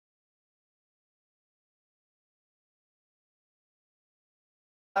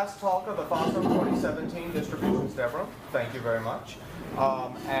Last talk of the FOSDEM 2017 Distributions Deborah. Thank you very much.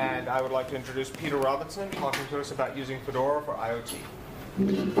 And I would like to introduce Peter Robinson talking to us about using Fedora for IoT.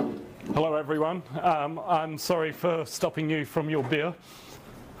 Hello everyone. I'm sorry for stopping you from your beer.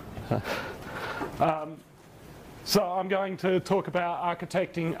 So I'm going to talk about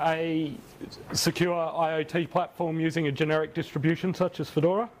architecting a secure IoT platform using a generic distribution such as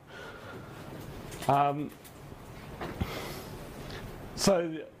Fedora.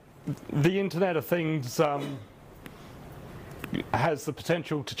 So the Internet of Things has the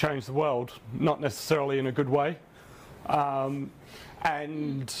potential to change the world, not necessarily in a good way.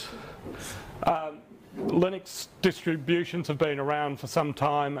 Linux distributions have been around for some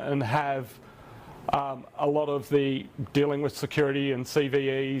time and have a lot of the dealing with security and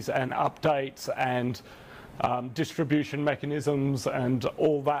CVEs and updates and distribution mechanisms and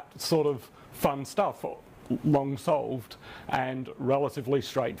all that sort of fun stuff long solved and relatively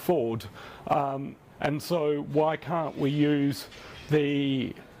straightforward. And so why can't we use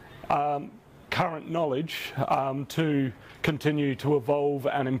the current knowledge to continue to evolve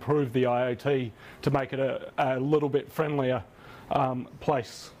and improve the IoT to make it a little bit friendlier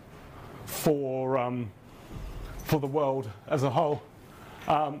place for the world as a whole.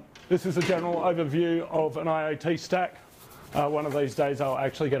 This is a general overview of an IoT stack. One of these days I'll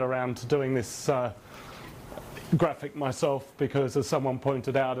actually get around to doing this graphic myself because, as someone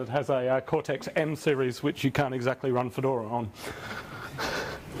pointed out, it has a Cortex-M series which you can't exactly run Fedora on.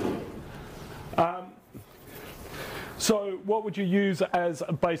 So what would you use as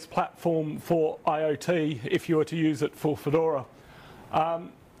a base platform for IoT if you were to use it for Fedora?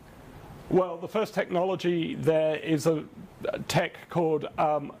 Well, the first technology there is a tech called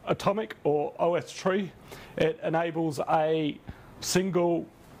Atomic or OS tree. It enables a single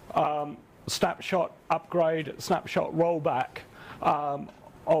snapshot upgrade, snapshot rollback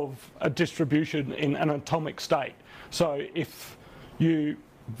of a distribution in an atomic state. So if you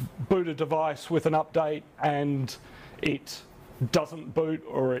boot a device with an update and it doesn't boot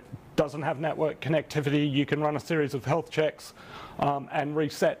or it doesn't have network connectivity, you can run a series of health checks and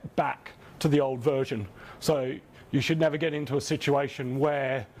reset back to the old version. So you should never get into a situation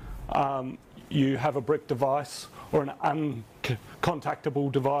where you have a brick device or an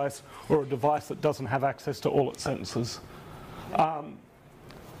uncontactable device or a device that doesn't have access to all its sensors.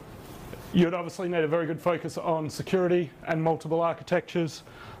 You'd obviously need a very good focus on security and multiple architectures.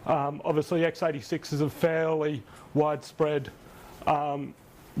 Obviously x86 is a fairly widespread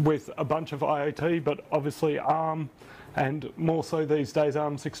with a bunch of IoT, but obviously ARM, and more so these days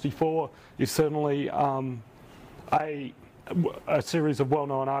ARM64 is certainly a series of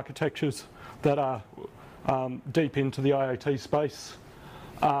well-known architectures that are deep into the IoT space.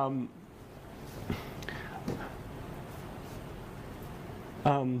 And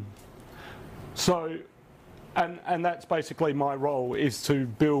that's basically my role, is to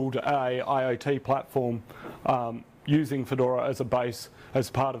build a IoT platform using Fedora as a base as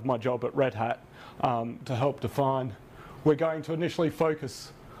part of my job at Red Hat to help define. We're going to initially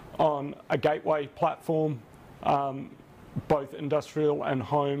focus on a gateway platform, both industrial and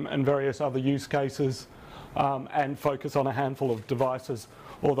home and various other use cases, and focus on a handful of devices,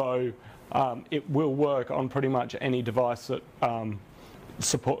 although it will work on pretty much any device that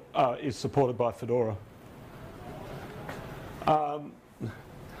is supported by Fedora.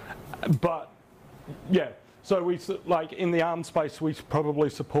 But yeah, so we, like in the ARM space, we probably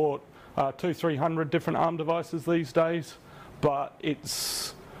support 200-300 different ARM devices these days, but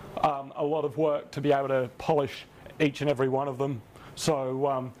it's a lot of work to be able to polish each and every one of them.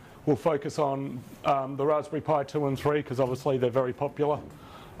 So we'll focus on the Raspberry Pi 2 and 3 because obviously they're very popular.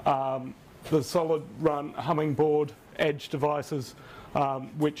 The solid run Hummingbird Edge devices,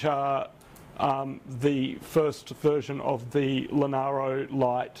 which are the first version of the Linaro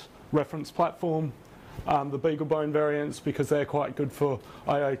Lite reference platform. The BeagleBone variants, because they're quite good for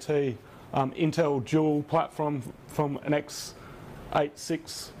IoT. Intel Dual platform from an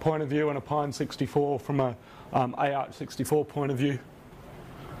x86 point of view and a Pine 64 from a ARC64 point of view.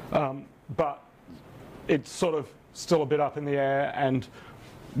 But it's sort of still a bit up in the air and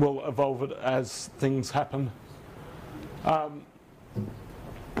we'll evolve it as things happen.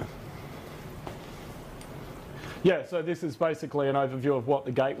 Yeah, so this is basically an overview of what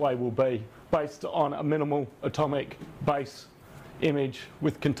the gateway will be, based on a minimal atomic base image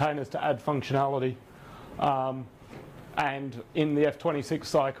with containers to add functionality. And in the F26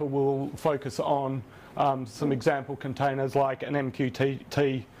 cycle, we'll focus on some example containers like an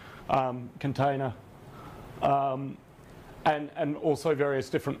MQTT container, and also various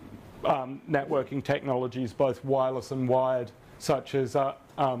different networking technologies, both wireless and wired, such as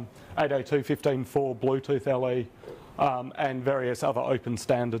 802.15.4, Bluetooth LE, and various other open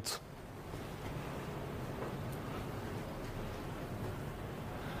standards.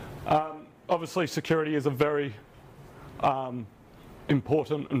 Obviously, security is a very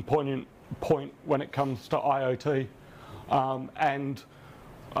important and poignant point when it comes to IoT, and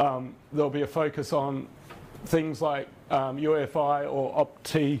there'll be a focus on things like UEFI or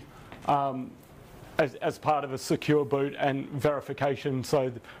OPT as part of a secure boot and verification.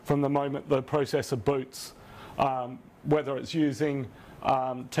 So from the moment the processor boots, whether it's using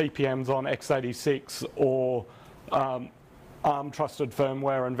TPMs on x86 or ARM trusted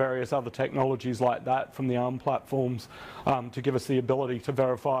firmware and various other technologies like that from the ARM platforms, to give us the ability to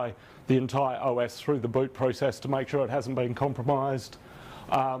verify the entire OS through the boot process to make sure it hasn't been compromised.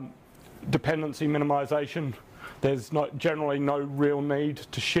 Dependency minimization. There's generally no real need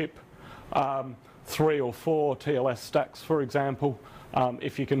to ship 3 or 4 TLS stacks, for example.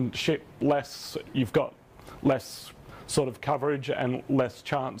 If you can ship less, you've got less sort of coverage and less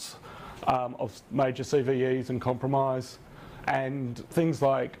chance of major CVEs and compromise. And things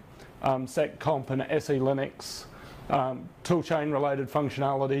like seccomp and SE Linux, toolchain related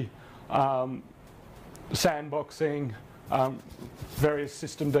functionality, sandboxing, various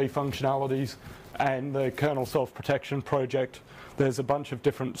systemd functionalities, and the kernel self-protection project. There's a bunch of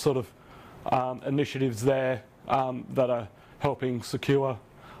different sort of initiatives there that are helping secure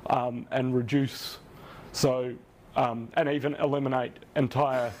and reduce, so and even eliminate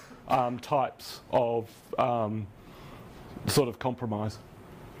entire types of sort of compromise.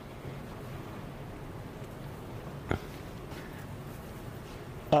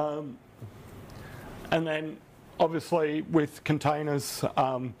 And then obviously with containers,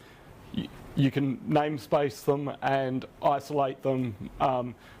 you can namespace them and isolate them,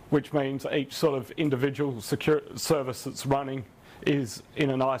 which means each sort of individual secure service that's running is in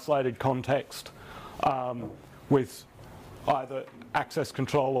an isolated context with either access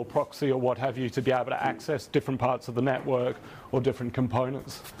control or proxy or what have you to be able to access different parts of the network or different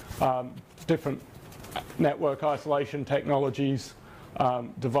components. Different network isolation technologies,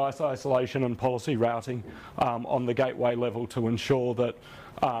 device isolation and policy routing on the gateway level to ensure that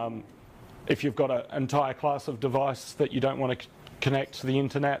if you've got an entire class of device that you don't want to connect to the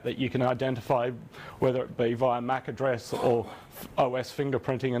internet, that you can identify, whether it be via MAC address or OS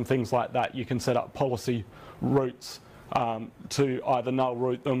fingerprinting and things like that, you can set up policy routes to either null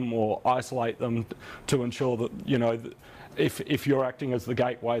route them or isolate them to ensure that, you know, if you're acting as the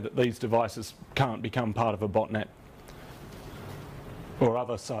gateway, that these devices can't become part of a botnet or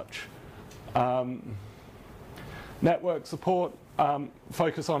other such. Network support,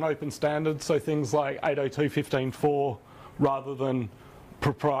 focus on open standards, so things like 802.15.4 rather than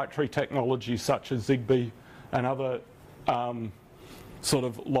proprietary technologies such as Zigbee and other sort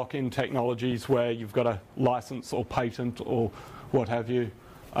of lock-in technologies where you've got a license or patent or what have you.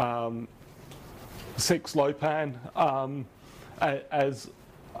 6LoWPAN as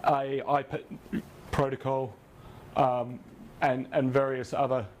a IP protocol, and various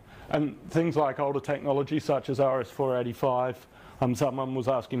other, and things like older technology such as RS-485. Someone was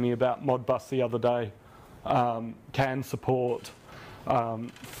asking me about Modbus the other day. CAN support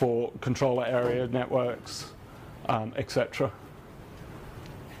for controller area networks, etc.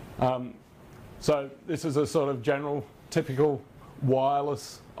 So this is a sort of general, typical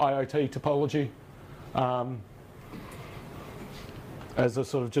wireless IoT topology as a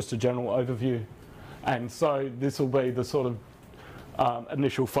sort of just a general overview. And so this will be the sort of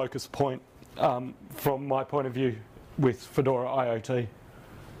initial focus point from my point of view with Fedora IoT.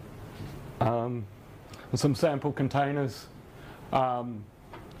 Some sample containers,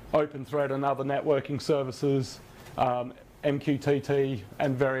 OpenThread and other networking services, MQTT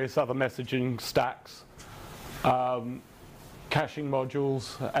and various other messaging stacks, caching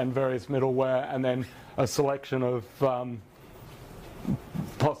modules and various middleware, and then a selection of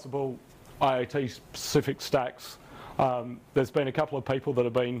possible IoT-specific stacks. There's been a couple of people that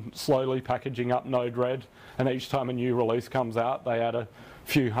have been slowly packaging up Node-RED, and each time a new release comes out, they add a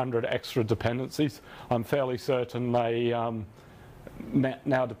few hundred extra dependencies. I'm fairly certain they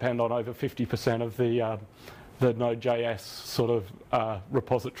now depend on over 50% of the Node.js sort of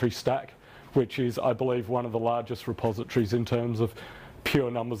repository stack, which is, I believe, one of the largest repositories in terms of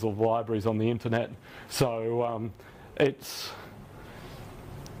pure numbers of libraries on the internet. So it's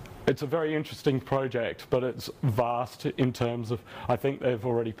a very interesting project, but it's vast in terms of, I think they've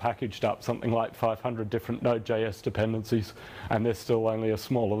already packaged up something like 500 different Node.js dependencies, and there's still only a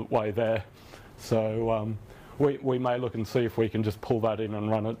smaller way there. So we may look and see if we can just pull that in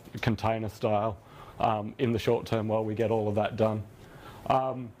and run it container style in the short term while we get all of that done.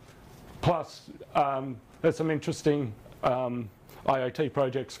 Plus, there's some interesting IoT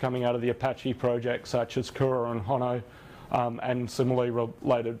projects coming out of the Apache project, such as Kura and Hono, and similarly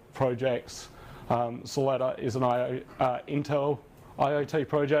related projects. Soletta is an Intel IoT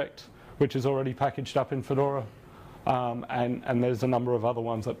project, which is already packaged up in Fedora, and there's a number of other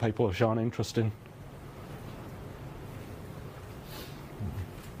ones that people have shown interest in.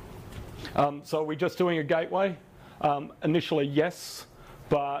 So are we just doing a gateway? Initially, yes,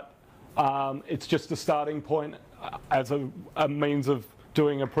 but it's just a starting point as a means of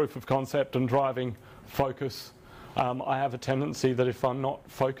doing a proof of concept and driving focus. I have a tendency that if I'm not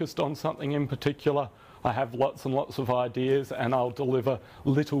focused on something in particular, I have lots and lots of ideas, and I'll deliver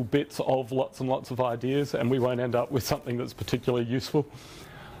little bits of lots and lots of ideas, and we won't end up with something that's particularly useful.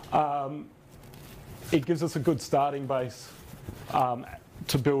 It gives us a good starting base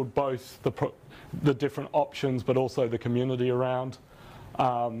to build both the different options, but also the community around.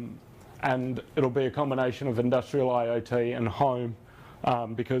 And it'll be a combination of industrial IoT and home,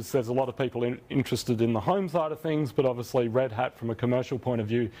 because there's a lot of people interested in the home side of things, but obviously Red Hat from a commercial point of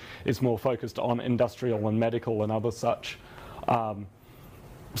view is more focused on industrial and medical and other such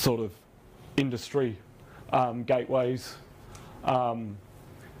sort of industry gateways.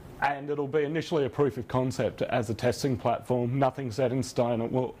 And it'll be initially a proof of concept as a testing platform. Nothing's set in stone.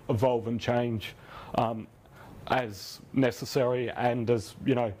 It will evolve and change as necessary and as,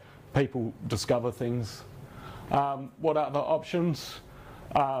 you know, people discover things. What other options?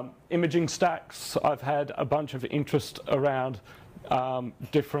 Imaging stacks. I've had a bunch of interest around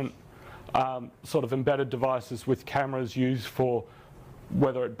different sort of embedded devices with cameras used for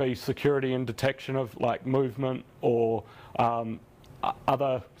whether it be security and detection of like movement or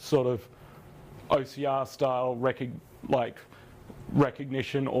other sort of OCR style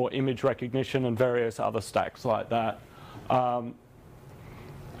recognition or image recognition and various other stacks like that.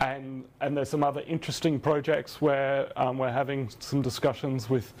 And there's some other interesting projects where we're having some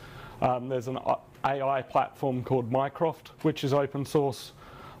discussions with, there's an AI platform called Mycroft, which is open source,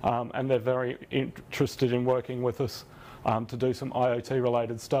 and they're very interested in working with us to do some IoT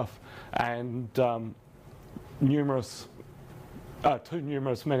related stuff, and too numerous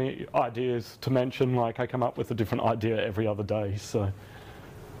many ideas to mention. Like I come up with a different idea every other day. So,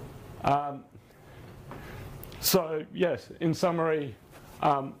 so yes, in summary,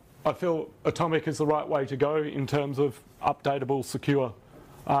 I feel Atomic is the right way to go in terms of updatable, secure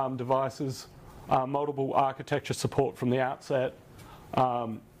devices, multiple architecture support from the outset,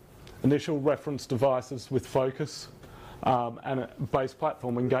 initial reference devices with focus, and a base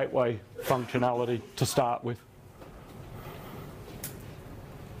platform and gateway functionality to start with.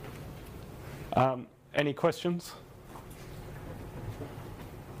 Any questions?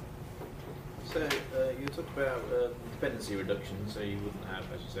 So you talked about dependency reduction, so you wouldn't have,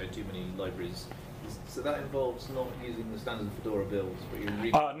 as you say, too many libraries. So that involves not using the standard Fedora builds, but you're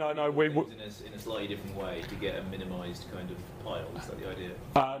reading things in a slightly different way to get a minimised kind of pile. Is that the idea?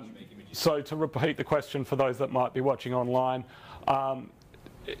 So to repeat the question for those that might be watching online,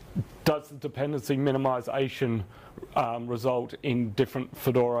 does the dependency minimization result in different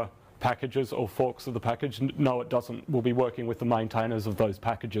Fedora packages or forks of the package? No, it doesn't. We'll be working with the maintainers of those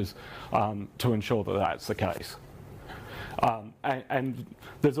packages to ensure that that's the case. And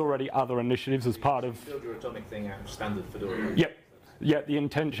there's already other initiatives as part of... Build your Atomic thing out of standard Fedora. Yep. Yeah, the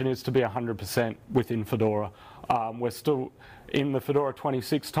intention is to be 100% within Fedora. We're still in the Fedora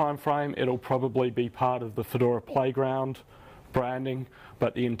 26 timeframe. It'll probably be part of the Fedora Playground branding,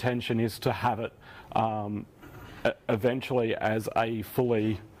 but the intention is to have it eventually as a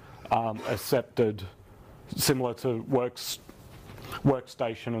fully accepted, similar to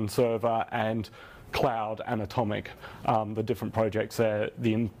workstation and server and cloud and Atomic, the different projects there.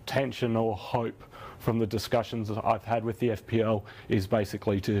 The intention or hope from the discussions that I've had with the FPL is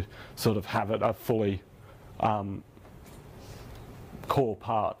basically to sort of have it a fully core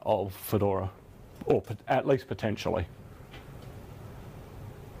part of Fedora, or at least potentially.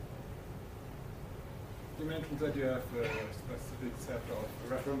 You mentioned that you have a specific set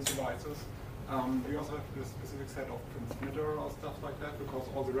of reference devices. Do you also have a specific set of transmitter or stuff like that? Because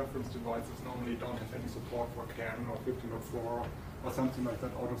all the reference devices normally don't have any support for CAN or 15.4 or something like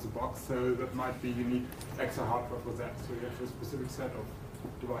that out of the box. So that might be you need extra hardware for that. So you have a specific set of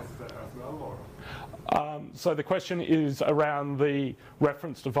devices there as well? Or? So the question is around the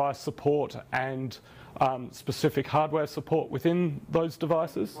reference device support and specific hardware support within those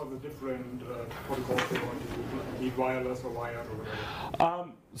devices? For the different protocols you want to need wireless or wired or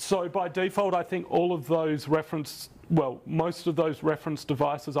whatever. So by default, I think all of those most of those reference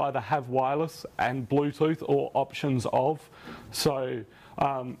devices either have wireless and Bluetooth or options of. So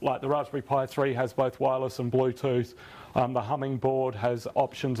like the Raspberry Pi 3 has both wireless and Bluetooth. The Hummingbird has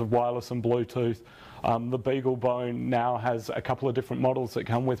options of wireless and Bluetooth. The BeagleBone now has a couple of different models that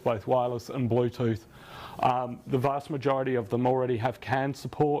come with both wireless and Bluetooth. The vast majority of them already have CAN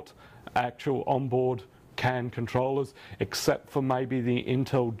support, actual onboard CAN controllers, except for maybe the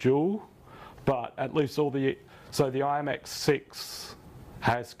Intel Dual. But at least so the IMX6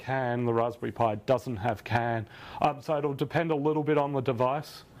 has CAN, the Raspberry Pi doesn't have CAN. So it'll depend a little bit on the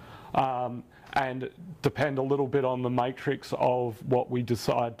device and depend a little bit on the matrix of what we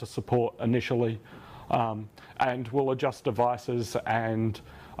decide to support initially. And we'll adjust devices and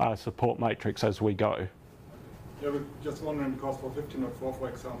support matrix as we go. Yeah, but just wondering, because for 15.4, for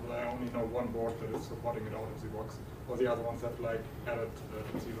example, I only know one board that is supporting it out of the box, or the other ones have like added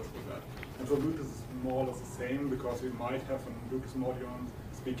transceivers with that. And so Bluetooth is more or less the same, because we might have a Bluetooth module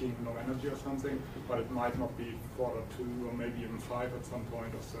speaking low energy or something, but it might not be 4.2 or maybe even 5 at some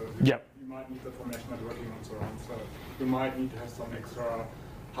point or so. Yep. You might need that for mesh networking and so on. So you might need to have some extra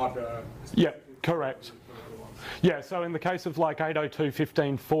hardware. Yep, correct. Yeah, so in the case of like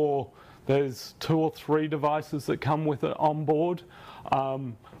 802.15.4, there's 2 or 3 devices that come with it on board,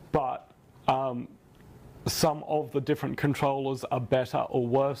 but some of the different controllers are better or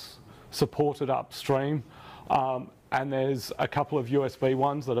worse supported upstream, and there's a couple of USB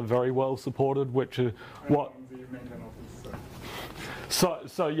ones that are very well supported, which are what.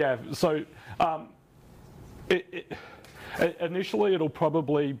 Initially it'll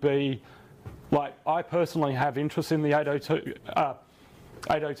probably be like, I personally have interest in the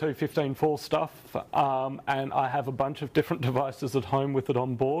 802.15.4 stuff, and I have a bunch of different devices at home with it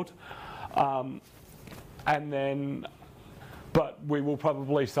on board. But we will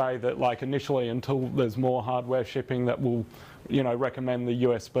probably say that, like, initially, until there's more hardware shipping, that will, recommend the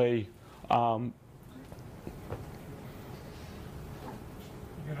USB. You're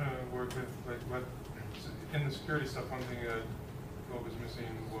gonna work with what in the security stuff. One thing what was missing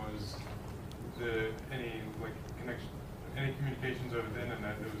was any communications over the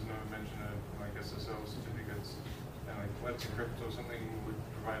internet. There was no mention of like SSL certificates, and like Let's Encrypt or something would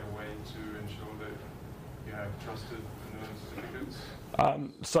provide a way to ensure that you have trusted known certificates.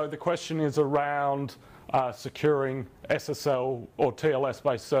 So the question is around securing SSL or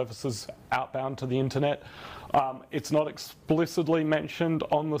TLS-based services outbound to the internet. It's not explicitly mentioned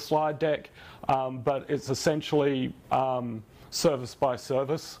on the slide deck, but it's essentially service by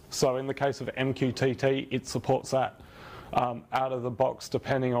service. So in the case of MQTT, it supports that out of the box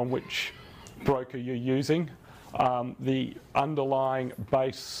depending on which broker you're using. The underlying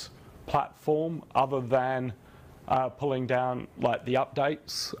base platform, other than pulling down like the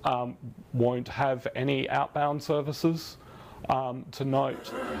updates, won't have any outbound services to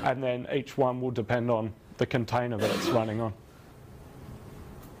note, and then each one will depend on the container that it's running on.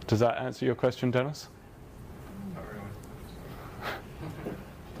 Does that answer your question, Dennis? Not really.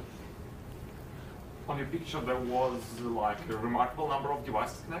 On your picture, there was like a remarkable number of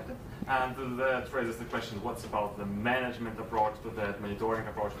devices connected, and that raises the question: what's about the management approach to that, monitoring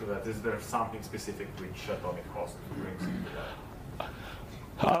approach to that? Is there something specific which Atomic Host brings into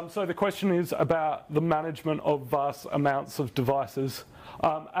that? So the question is about the management of vast amounts of devices.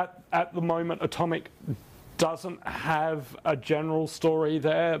 At the moment, Atomic doesn't have a general story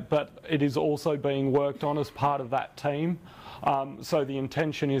there, but it is also being worked on as part of that team. So the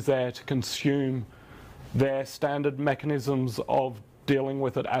intention is there to consume their standard mechanisms of dealing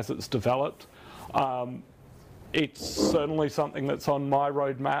with it as it's developed. It's certainly something that's on my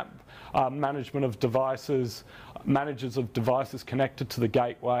roadmap. Management of devices, managers of devices connected to the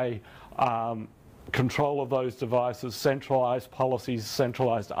gateway, control of those devices, centralized policies,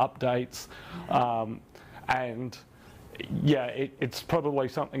 centralized updates, and yeah, it's probably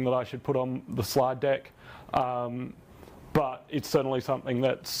something that I should put on the slide deck, but it's certainly something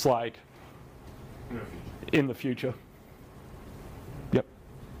that's like in the future. Yep.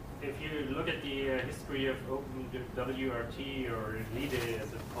 If you look at the history of OpenWRT, or LIDE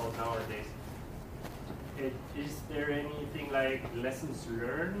as it's called nowadays, is there anything like lessons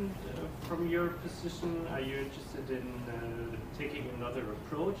learned from your position? Are you interested in taking another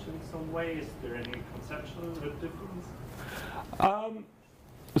approach in some way? Is there any conceptual difference?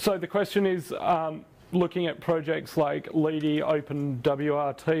 So the question is, looking at projects like LIDE,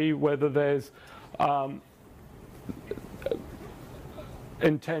 OpenWRT, whether there's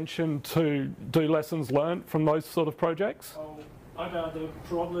intention to do lessons learned from those sort of projects? What are the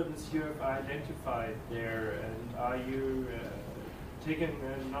problems you have identified there, and are you taken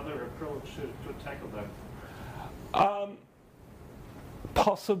another approach to tackle that?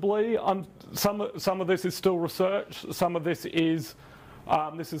 Possibly. Some of this is still research. Some of this is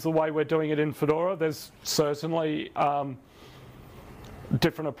the way we're doing it in Fedora. There's certainly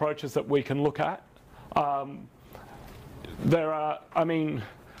different approaches that we can look at. There are,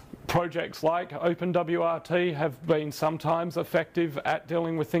 projects like OpenWRT have been sometimes effective at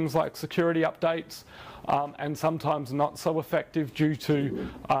dealing with things like security updates, and sometimes not so effective due to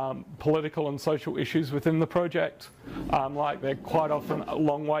political and social issues within the project. Like they're quite often a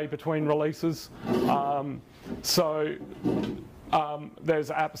long way between releases. So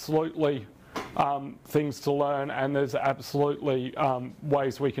there's absolutely things to learn, and there's absolutely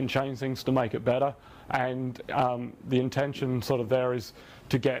ways we can change things to make it better. And the intention sort of there is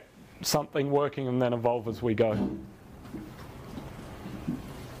to get something working and then evolve as we go.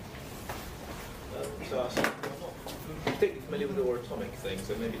 So I'm not particularly familiar with your atomic thing,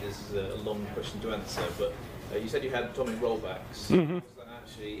 so maybe this is a long question to answer, but you said you had atomic rollbacks. Mm-hmm. Was that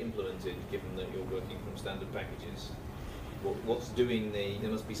actually implemented, given that you're working from standard packages? What's doing there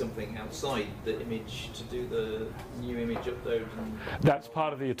must be something outside the image to do the new image upload? That's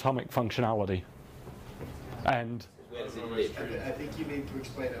part of the atomic functionality. And where does it live? I think you need to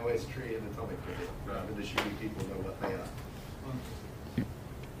explain OS tree and atomic a bit, rather than assuming people know what they are.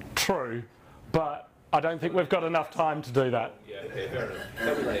 True, but I don't think we've got enough time to do that. Yeah, okay, fair enough.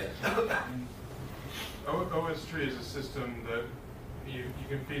 Tell me later. OS tree is a system that you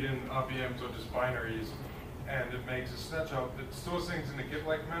can feed in RPMs or just binaries, and it makes a snapshot that stores things in a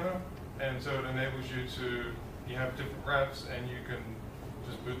Git-like manner, and so it enables you have different refs, and you can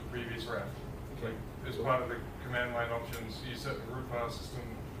just boot the previous ref. Like, as part of the command line options, you set the root file system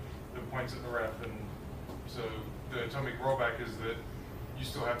that points at the ref, and so the atomic rollback is that you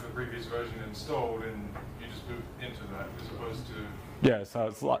still have the previous version installed, and you just boot into that, as opposed to... Yeah, so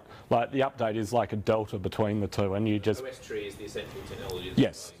it's like the update is like a delta between the two, and you just... OS tree is the essential technology that's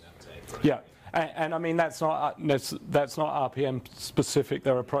yes. providing that tech, right? Yeah. And I mean, that's not RPM specific.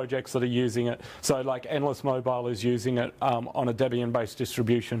 There are projects that are using it. So like Endless Mobile is using it on a Debian-based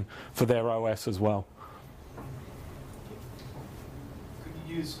distribution for their OS as well. Could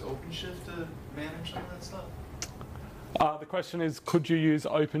you use OpenShift to manage some of that stuff? The question is, could you use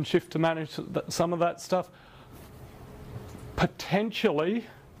OpenShift to manage some of that stuff? Potentially.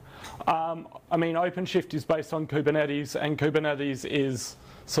 I mean, OpenShift is based on Kubernetes, and Kubernetes is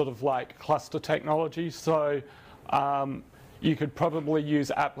sort of like cluster technology, so you could probably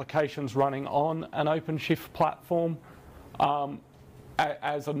use applications running on an OpenShift platform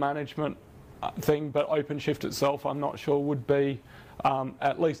as a management thing, but OpenShift itself I'm not sure would be,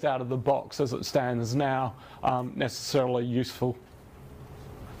 at least out of the box as it stands now, necessarily useful.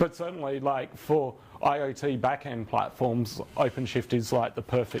 But certainly like for IoT backend platforms, OpenShift is like the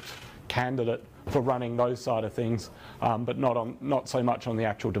perfect candidate for running those side of things, but not so much on the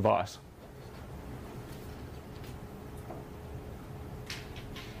actual device.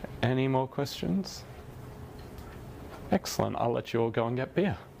 Any more questions? Excellent. I'll let you all go and get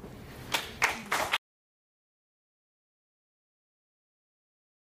beer.